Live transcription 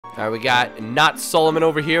Alright, we got Not Solomon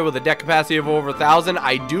over here with a deck capacity of over 1,000.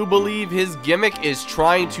 I do believe his gimmick is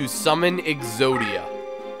trying to summon Exodia.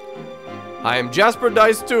 I am Jasper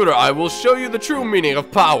Dice Tudor. I will show you the true meaning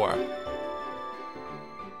of power.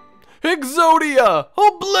 Exodia!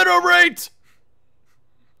 Obliterate!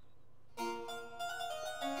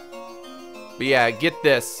 But yeah, get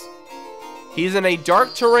this. He's in a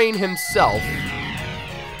dark terrain himself,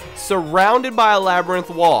 surrounded by a labyrinth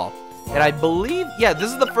wall. And I believe, yeah,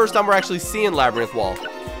 this is the first time we're actually seeing Labyrinth Wall.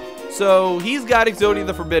 So he's got Exodia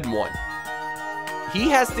the Forbidden One. He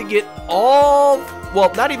has to get all,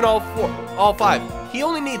 well, not even all four, all 5. He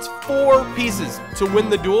only needs 4 pieces to win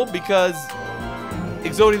the duel because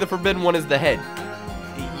Exodia the Forbidden One is the head.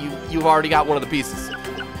 You've already got one of the pieces.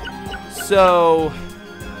 So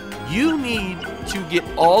you need to get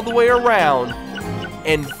all the way around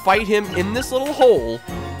and fight him in this little hole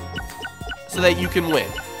so that you can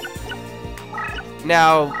win.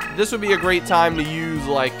 Now, this would be a great time to use,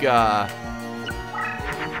 like,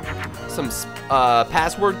 some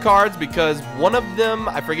password cards, because one of them,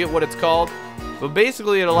 I forget what it's called, but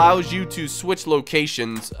basically it allows you to switch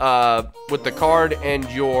locations with the card and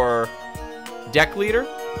your deck leader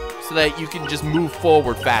so that you can just move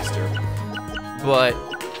forward faster. But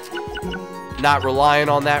not relying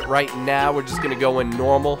on that right now. We're just going to go in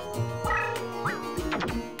normal.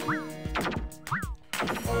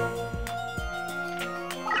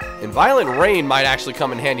 And Violent Rain might actually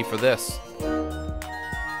come in handy for this.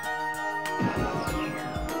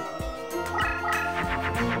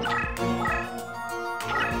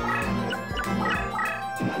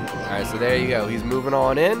 Alright, so there you go. He's moving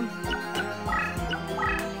on in.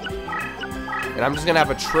 And I'm just going to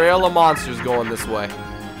have a trail of monsters going this way.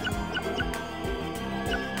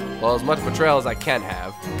 Well, as much of a trail as I can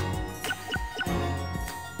have.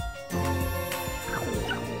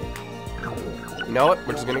 You know what?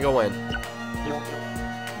 We're just gonna go in.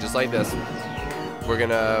 Just like this. We're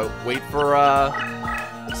gonna wait for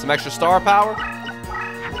some extra star power.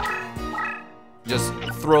 Just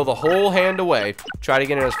throw the whole hand away. Try to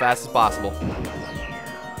get in as fast as possible.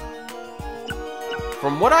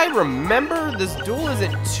 From what I remember, this duel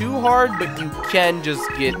isn't too hard, but you can just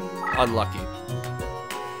get unlucky.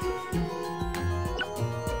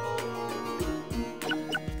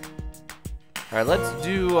 Alright, let's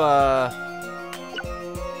do a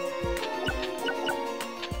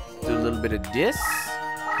little bit of this.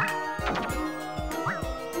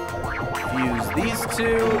 Fuse these 2,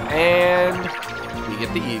 and we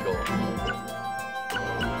get the eagle.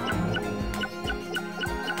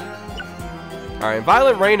 Alright,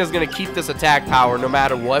 Violent Rain is going to keep this attack power no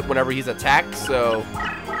matter what whenever he's attacked, so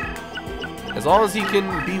as long as he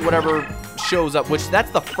can beat whatever shows up, which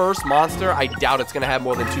that's the first monster, I doubt it's going to have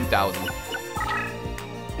more than 2,000.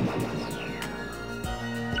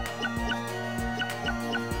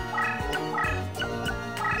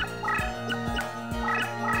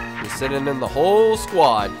 Sitting in the whole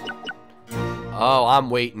squad. Oh, I'm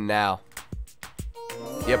waiting now.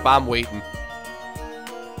 Yep, I'm waiting.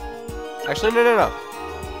 Actually, no.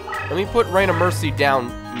 Let me put Rain of Mercy down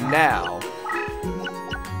now.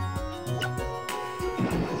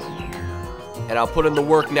 And I'll put in the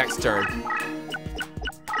work next turn.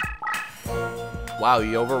 Wow,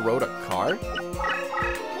 he overrode a card?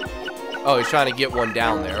 Oh, he's trying to get one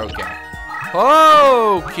down there. Okay.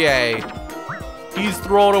 Okay. He's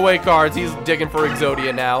throwing away cards. He's digging for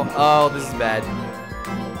Exodia now. Oh, this is bad.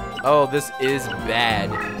 Oh, this is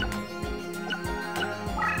bad.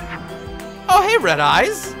 Oh, hey, Red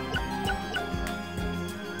Eyes.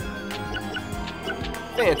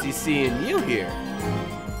 Fancy seeing you here.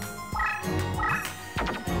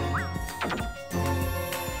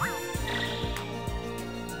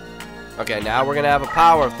 Okay, now we're going to have a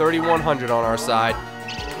power of 3,100 on our side.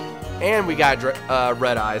 And we got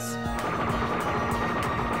Red Eyes.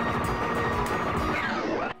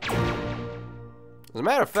 As a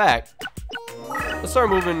matter of fact, let's start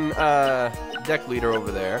moving deck leader over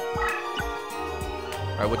there.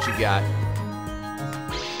 Alright, what you got?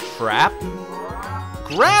 Trap?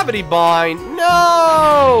 Gravity Bind?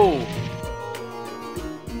 No!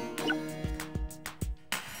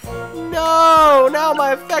 No! Now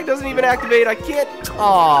my effect doesn't even activate. I can't.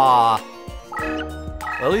 Aww.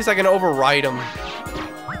 Well, at least I can override him.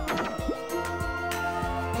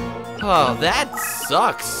 Oh, that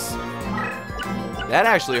sucks. That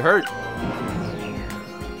actually hurt.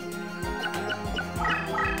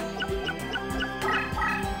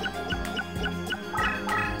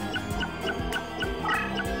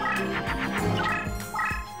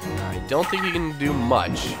 I don't think he can do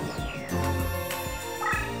much.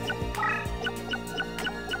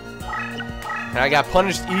 And I got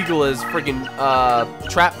Punished Eagle as freaking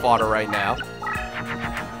trap fodder right now.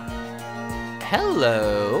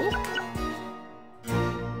 Hello.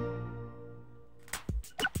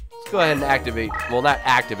 Let's go ahead and activate. Well, not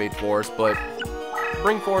activate Force, but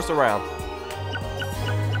bring Force around.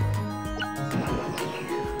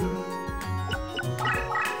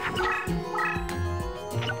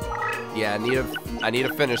 Yeah, I need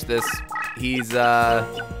to finish this. He's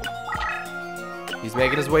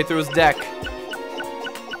making his way through his deck.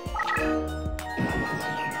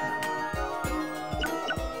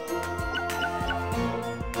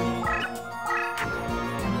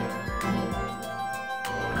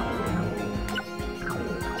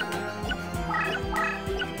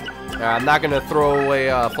 I'm not gonna throw away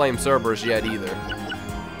Flame Cerberus yet either.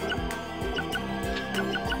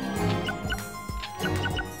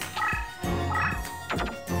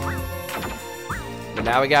 But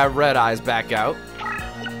now we got Red Eyes back out.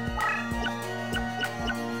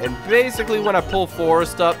 And basically when I pull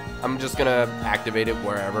Forest up, I'm just gonna activate it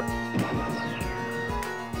wherever.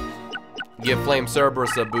 Give Flame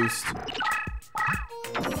Cerberus a boost.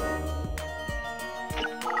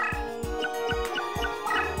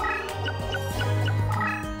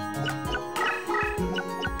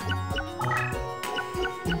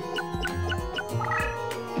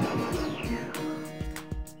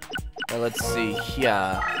 Let's see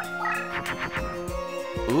here.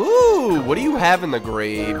 Ooh, what do you have in the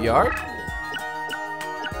graveyard?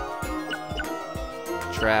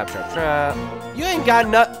 Trap, trap, trap. You ain't got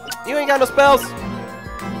no spells.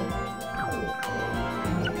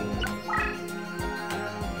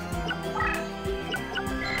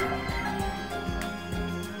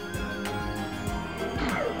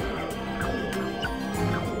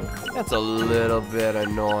 That's a little bit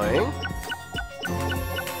annoying.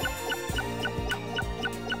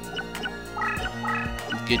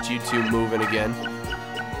 Get you two moving again.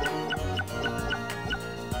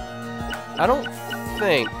 I don't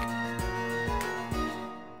think.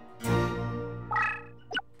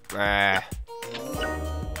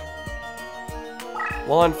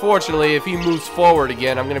 Well, unfortunately, if he moves forward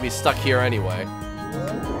again, I'm gonna be stuck here anyway.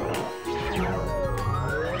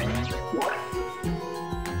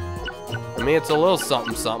 I mean, it's a little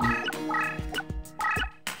something, something.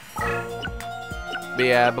 But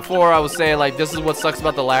yeah, before I was saying, like, this is what sucks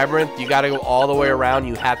about the Labyrinth. You gotta go all the way around.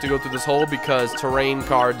 You have to go through this hole because terrain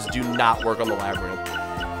cards do not work on the Labyrinth.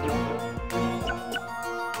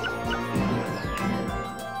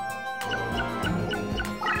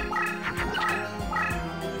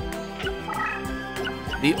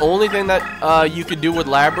 The only thing that you could do with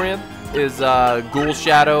Labyrinth is Ghoul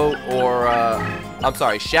Shadow or, I'm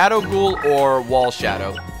sorry, Shadow Ghoul or Wall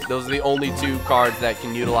Shadow. Those are the only two cards that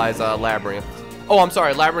can utilize Labyrinth. Oh, I'm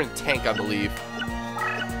sorry, Labyrinth Tank, I believe.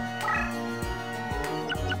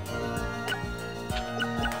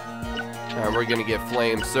 Alright, we're gonna get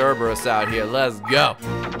Flame Cerberus out here. Let's go.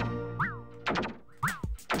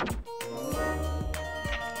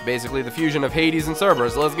 Basically the fusion of Hades and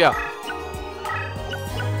Cerberus. Let's go.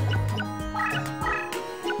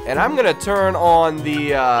 And I'm gonna turn on the,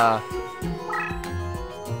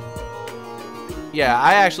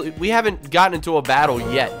 yeah, we haven't gotten into a battle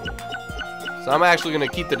yet. So I'm actually gonna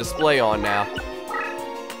keep the display on now.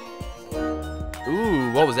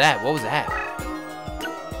 Ooh, what was that? What was that?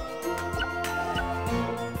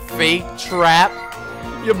 Fake trap?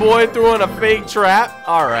 Your boy threw in a fake trap?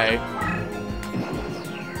 Alright.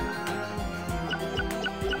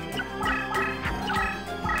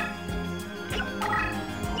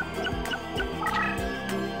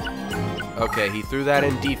 Okay, he threw that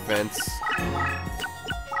in defense.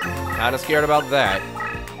 Kinda scared about that.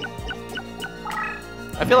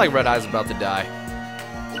 I feel like Red Eye's about to die.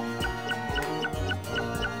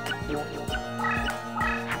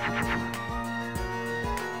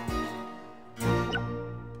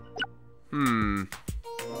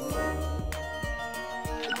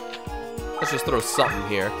 Let's just throw something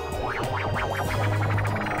here.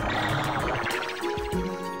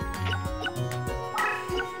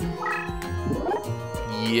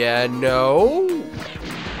 Yeah, no.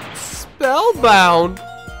 Spellbound.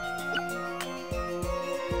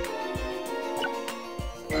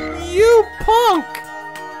 You punk!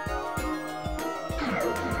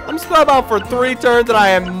 I'm spellbound for 3 turns and I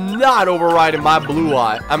am not overriding my blue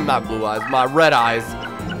eye. I'm not blue eyes, my red eyes.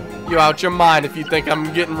 You're out your mind if you think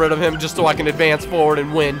I'm getting rid of him just so I can advance forward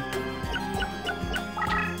and win.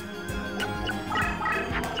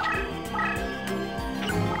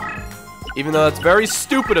 Even though that's very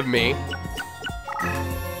stupid of me.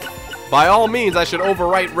 By all means, I should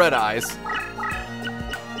overwrite red eyes.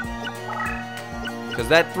 Because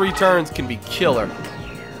that 3 turns can be killer.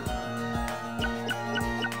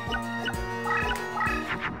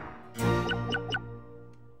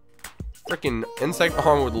 Freaking insect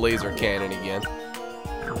armor with laser cannon again.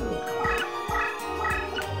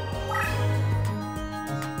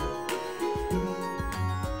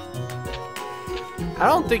 I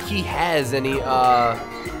don't think he has any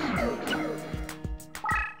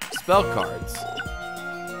spell cards.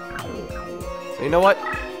 So you know what?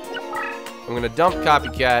 I'm gonna dump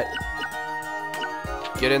Copycat.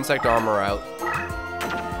 Get insect armor out.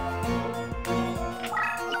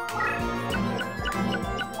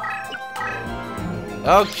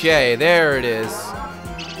 Okay, there it is.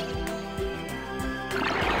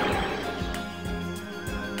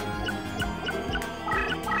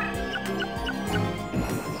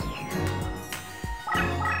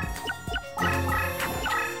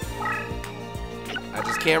 I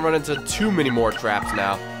just can't run into too many more traps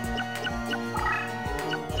now.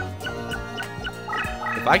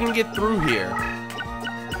 If I can get through here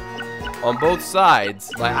on both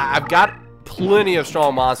sides, like I've got plenty of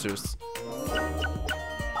strong monsters.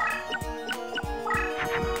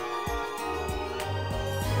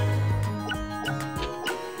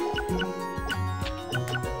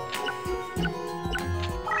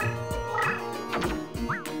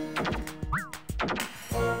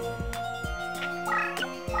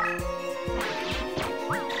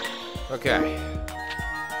 Okay.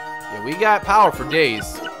 Yeah, we got power for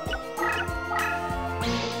days.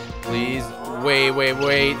 Please.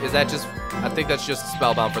 Wait. Is that just... I think that's just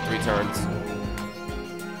spellbound for 3 turns.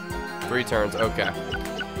 3 turns, okay.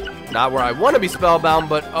 Not where I want to be spellbound,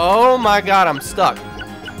 but oh my god, I'm stuck.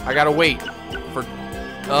 I gotta wait for...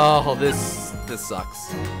 Oh, this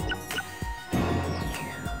sucks.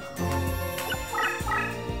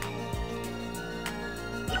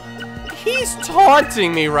 He's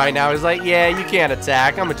taunting me right now. He's like, yeah, you can't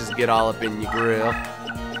attack. I'm gonna just get all up in your grill.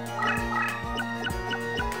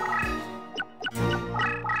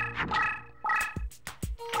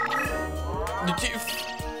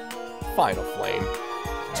 Final Flame.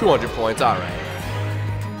 200 points, alright.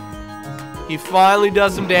 He finally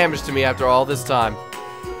does some damage to me after all this time.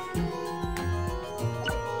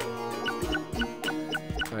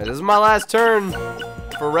 Alright, this is my last turn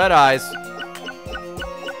for Red Eyes.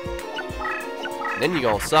 Then you're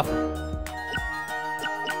gonna suffer.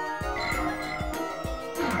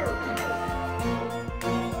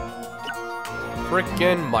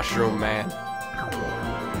 Frickin' Mushroom Man.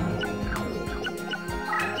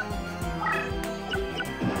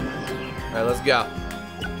 Alright, let's go.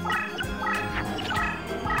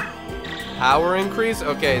 Power increase?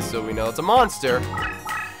 Okay, so we know it's a monster.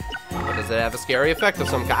 But does it have a scary effect of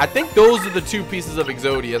some kind? I think those are the 2 pieces of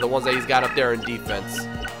Exodia, the ones that he's got up there in defense.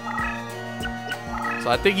 So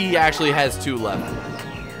I think he actually has 2 left.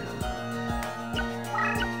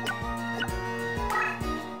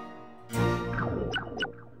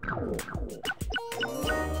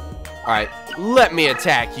 Alright, let me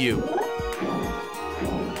attack you.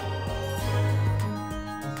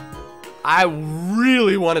 I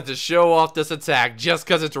really wanted to show off this attack just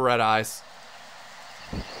because it's Red Eyes.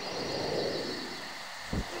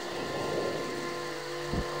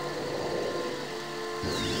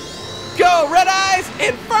 Go, Red Eyes!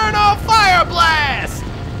 Inferno Fire Blast!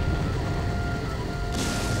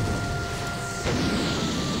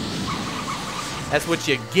 That's what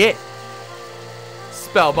you get.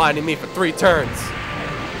 Spellbinding me for 3 turns.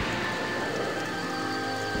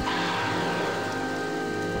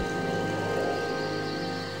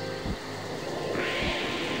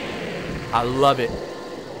 I love it.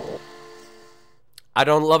 I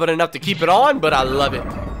don't love it enough to keep it on, but I love it.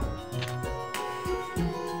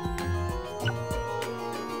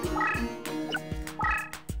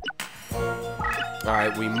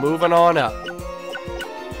 Alright, we moving on up.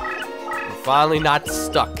 We're finally not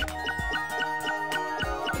stuck.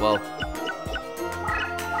 Well,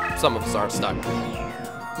 some of us aren't stuck.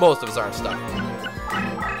 Most of us aren't stuck.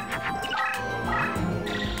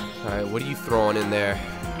 Alright, what are you throwing in there?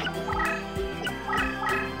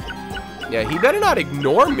 Yeah, he better not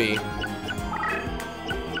ignore me.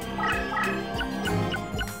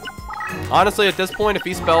 Honestly, at this point, if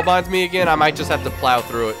he spellbinds me again, I might just have to plow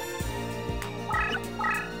through it.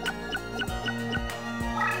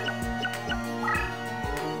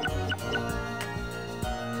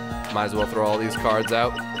 Might as well throw all these cards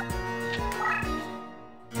out.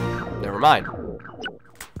 Never mind.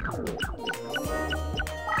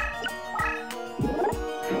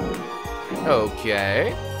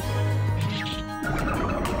 Okay.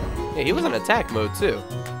 Yeah, he was in attack mode too.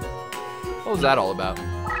 What was that all about?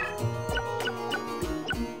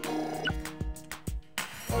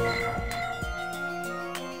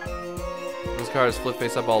 This card is flip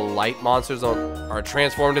face up. All light monsters are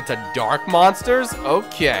transformed into dark monsters.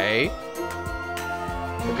 Okay.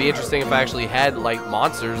 It'd be interesting if I actually had light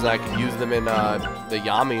monsters and I could use them in the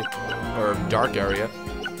Yami or dark area.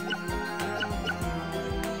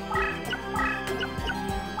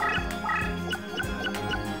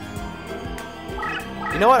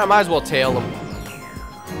 You know what? I might as well tail them.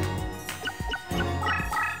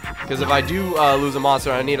 Because if I do lose a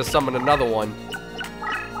monster, I need to summon another one.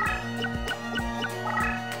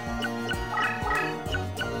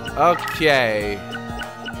 Okay.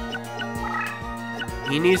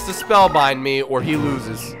 He needs to spellbind me or he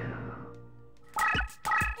loses.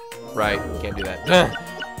 Right, can't do that.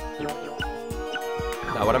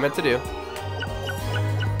 Not what I meant to do.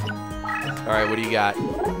 Alright, what do you got?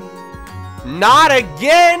 Not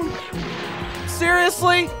again?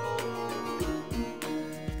 Seriously?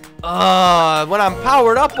 When I'm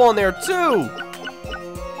powered up on there too.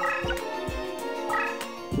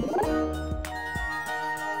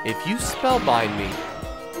 If you spellbind me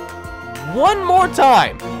one more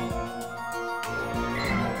time,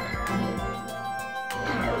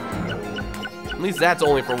 at least that's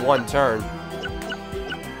only for one turn.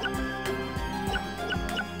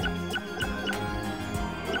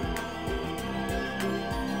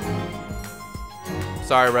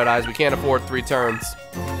 Sorry, Red Eyes, we can't afford 3 turns.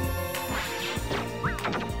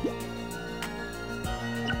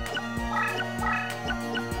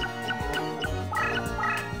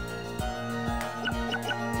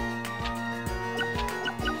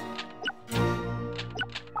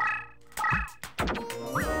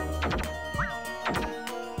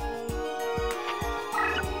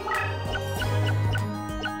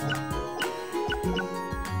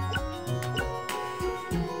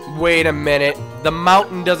 Wait a minute. The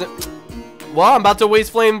mountain doesn't... Well, I'm about to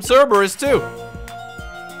waste Flame Cerberus too.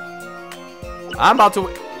 I'm about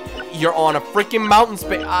to... You're on a freaking mountain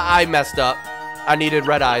space. I messed up. I needed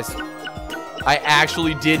Red Eyes. I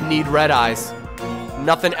actually did need Red Eyes.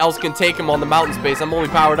 Nothing else can take him on the mountain space. I'm only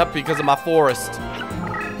powered up because of my forest.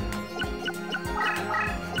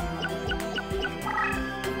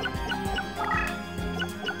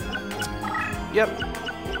 Yep.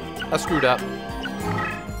 I screwed up.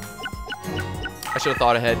 I should have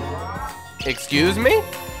thought ahead. Excuse me?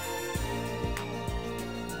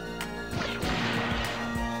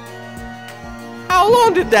 How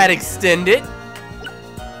long did that extend it?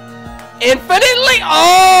 Infinitely?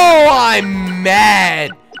 Oh, I'm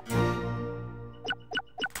mad.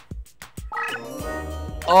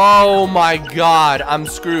 Oh my god, I'm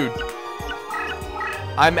screwed.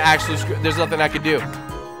 I'm actually screwed. There's nothing I could do.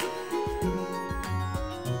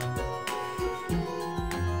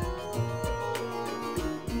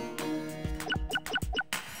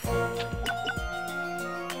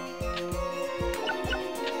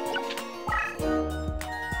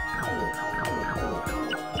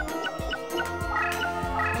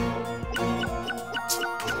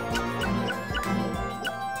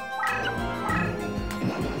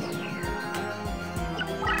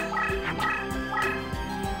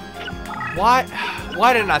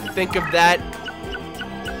 Why didn't I think of that?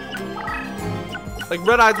 Like,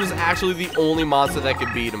 Red Eyes was actually the only monster that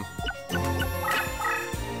could beat him.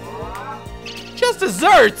 Just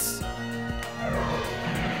desserts?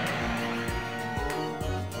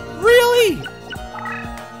 Really?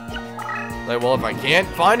 Like, well, if I can't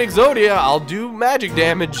find Exodia, I'll do magic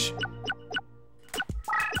damage.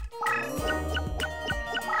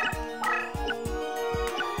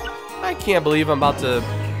 I can't believe I'm about to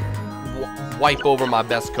wipe over my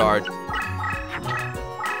best card.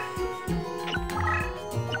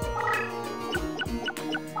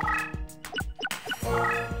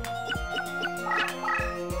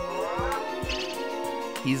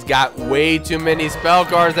 He's got way too many spell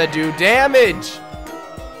cards that do damage.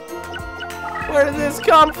 Where did this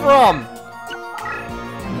come from?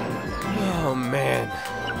 Oh, man.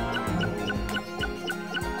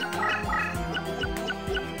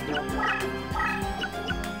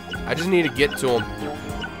 I just need to get to him.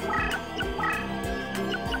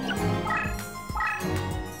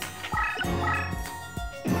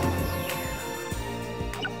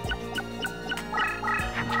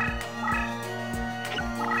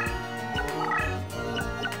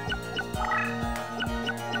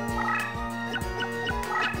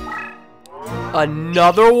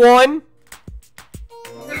 Another one?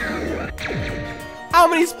 How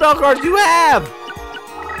many spell cards do you have?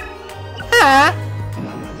 Huh?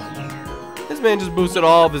 This man just boosted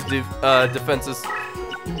all of his defenses.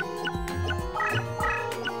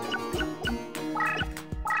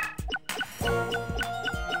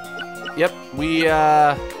 Yep, we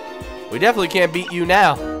definitely can't beat you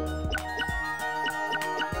now.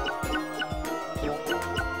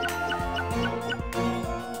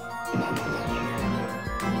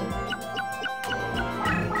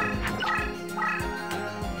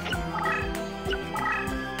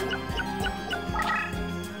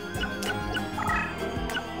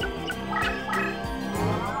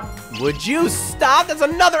 Would you stop? That's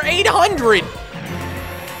another 800.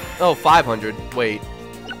 Oh, 500. Wait.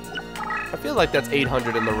 I feel like that's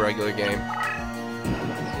 800 in the regular game.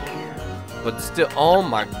 But still, oh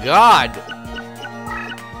my god.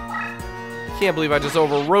 Can't believe I just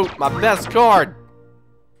overwrote my best card.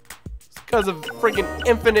 It's because of freaking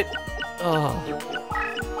infinite. Oh.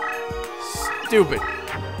 Stupid.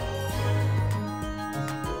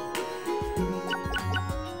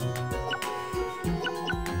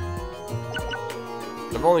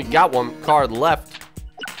 I've only got one card left.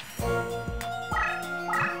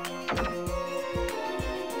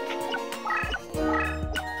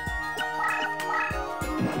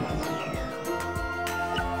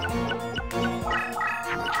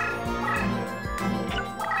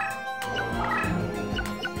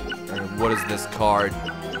 What is this card?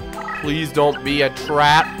 Please don't be a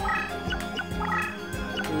trap.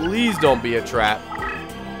 Please don't be a trap.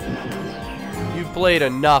 You've played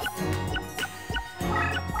enough.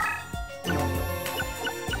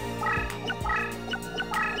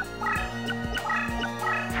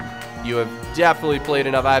 You have definitely played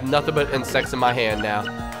enough. I have nothing but insects in my hand now.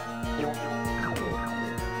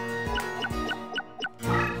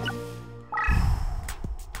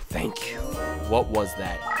 Thank you. What was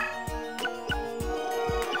that?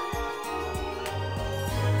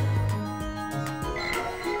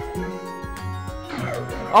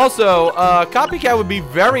 Also, Copycat would be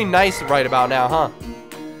very nice right about now, huh?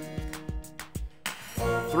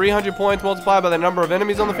 300 points multiplied by the number of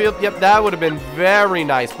enemies on the field. Yep, that would have been very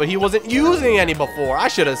nice, but he wasn't using any before. I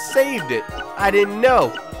should have saved it. I didn't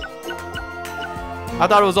know. I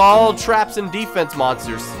thought it was all traps and defense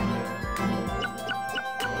monsters.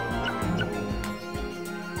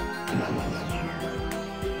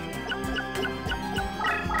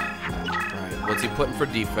 Alright, what's he putting for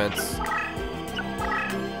defense?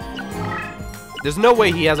 There's no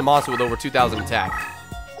way he has a monster with over 2,000 attack.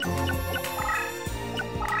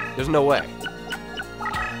 There's no way.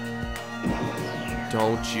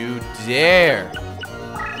 Don't you dare.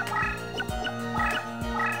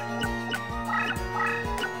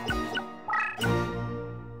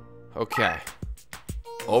 Okay.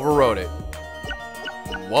 Overrode it.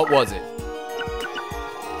 What was it?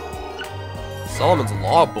 Solomon's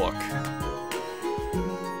Law Book.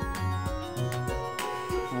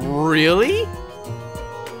 Really?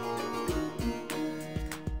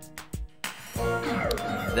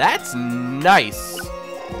 That's nice.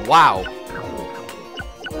 Wow.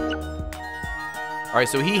 Alright,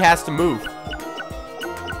 so he has to move.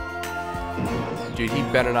 Dude, he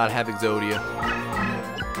better not have Exodia.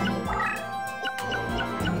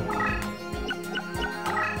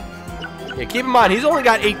 Yeah, keep in mind, he's only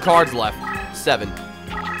got 8 cards left. 7.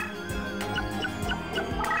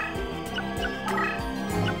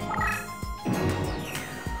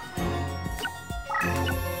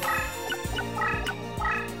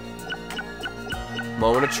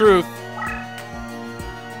 Moment of truth.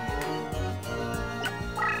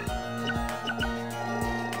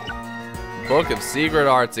 Book of Secret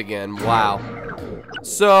Arts again. Wow.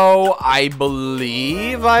 So, I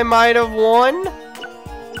believe I might have won.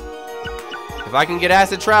 If I can get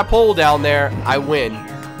Acid Trap Hole down there, I win.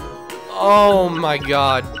 Oh my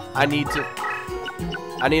god. I need to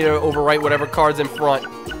overwrite whatever card's in front.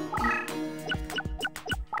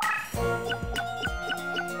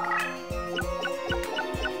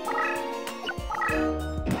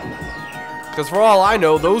 Because for all I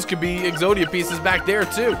know, those could be Exodia pieces back there,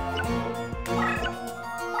 too.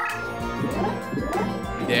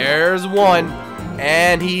 There's one.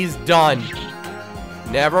 And he's done.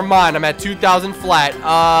 Never mind, I'm at 2,000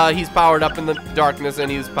 flat. He's powered up in the darkness,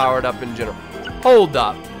 and he's powered up in general. Hold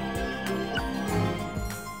up.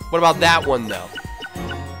 What about that one, though?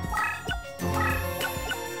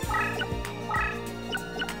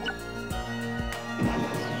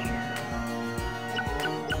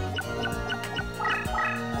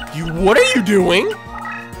 What are you doing?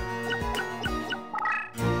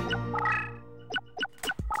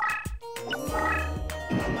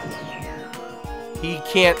 He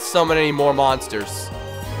can't summon any more monsters.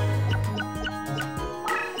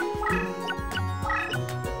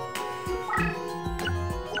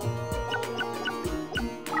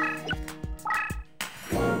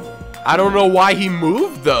 I don't know why he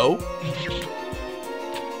moved, though.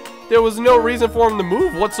 There was no reason for him to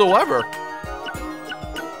move whatsoever.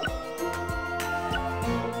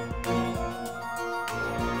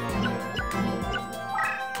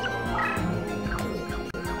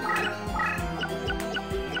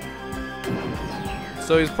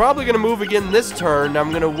 So he's probably going to move again this turn. I'm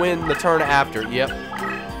going to win the turn after. Yep.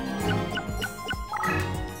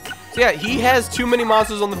 So yeah, he has too many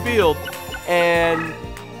monsters on the field, and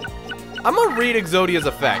I'm gonna read Exodia's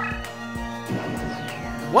effect.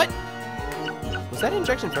 What? Was that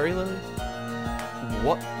Injection Fairy Lily?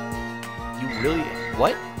 What? You really?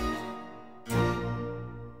 What?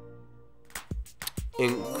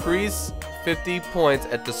 Increase 50 points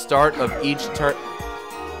at the start of each turn.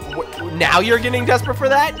 Now you're getting desperate for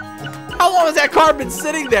that? How long has that card been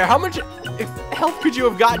sitting there? How much health could you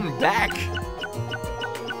have gotten back?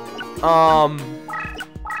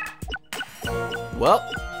 Well,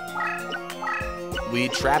 we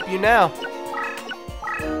trap you now.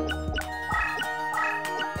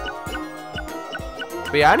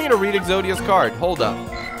 But yeah, I need to read Exodia's card. Hold up.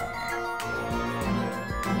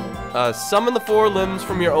 Summon the 4 limbs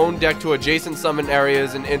from your own deck to adjacent summon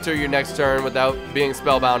areas and enter your next turn without being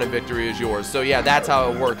spellbound, and victory is yours. So yeah, that's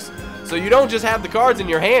how it works. So you don't just have the cards in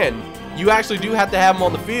your hand. You actually do have to have them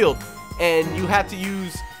on the field. And you have to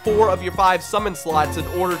use 4 of your 5 summon slots in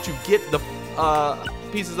order to get the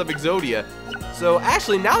pieces of Exodia. So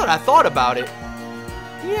actually, now that I thought about it,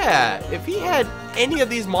 yeah, if he had any of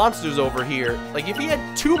these monsters over here, like if he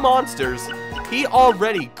had 2 monsters, he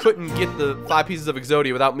already couldn't get the 5 pieces of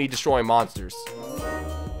Exodia without me destroying monsters.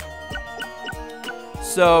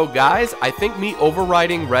 So, guys, I think me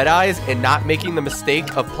overriding Red Eyes and not making the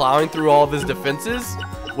mistake of plowing through all of his defenses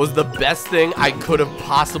was the best thing I could have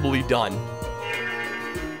possibly done.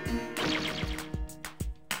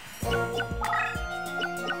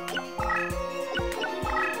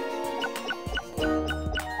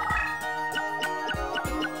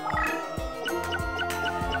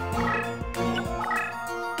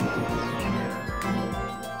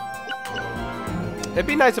 It'd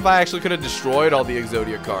be nice if I actually could have destroyed all the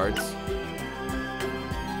Exodia cards.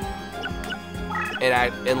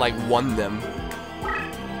 And like won them.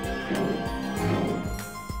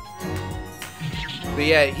 But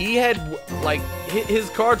yeah, he had like his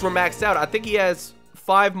cards were maxed out. I think he has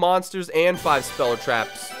 5 monsters and 5 speller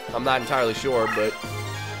traps. I'm not entirely sure, but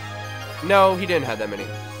no, he didn't have that many.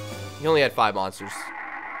 He only had 5 monsters.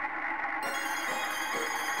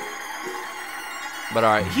 But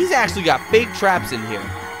alright, he's actually got fake traps in here.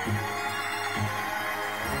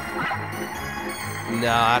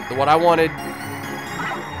 Not what I wanted.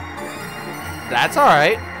 That's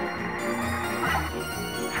alright.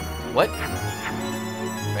 What?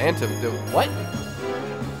 Phantom, what?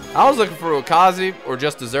 I was looking for Okazi or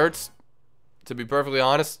just desserts, to be perfectly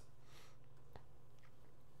honest.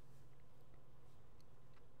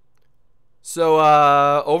 So,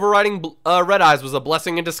 overriding Red Eyes was a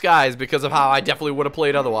blessing in disguise because of how I definitely would have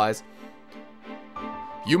played otherwise.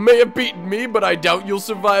 You may have beaten me, but I doubt you'll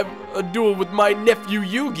survive a duel with my nephew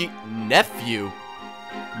Yugi. Nephew?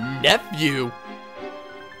 Nephew?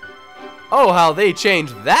 Oh, how they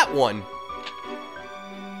changed that one.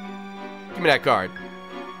 Give me that card.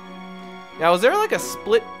 Now, is there like a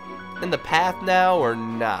split in the path now or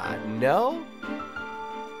not? No?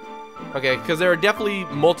 Okay, because there are definitely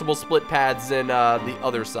multiple split paths in the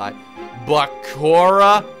other side.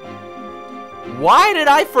 Bakura? Why did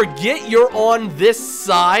I forget you're on this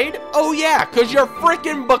side? Oh yeah, because you're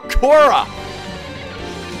freaking Bakura.